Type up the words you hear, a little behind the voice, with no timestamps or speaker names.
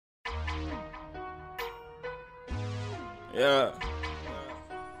Yeah.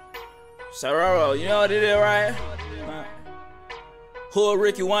 Sororo, you know what it is, right? Who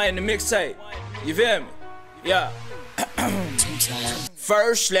Ricky Wayne the mixtape? You feel me? Yeah.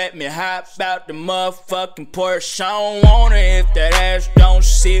 First, let me hop out the motherfucking Porsche. I don't want it if that ass don't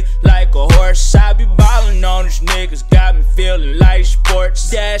sit like a horse. I be ballin' on these niggas, got me feeling like sports.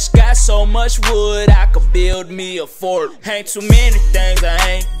 Dash got so much wood, I could build me a fort. Ain't too many things I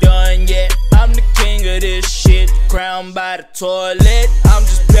ain't done yet. I'm the king of this shit, crowned by the toilet. I'm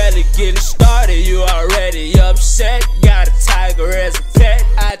just barely getting started, you already upset. Got a tiger as a pet,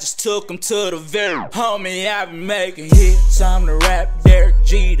 I just took him to the vet. Homie, I been making hits, I'm the rap Derek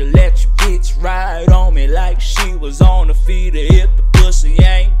G to let your bitch ride on me like she was on the feeder. If the pussy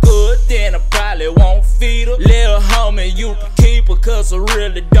ain't good, then I probably won't feed her. Little homie, you can keep her, cause I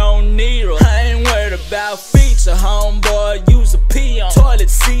really don't need her. I ain't worried about feature, homeboy, use a pee on toilet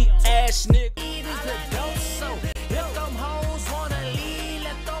seat, ass nigga.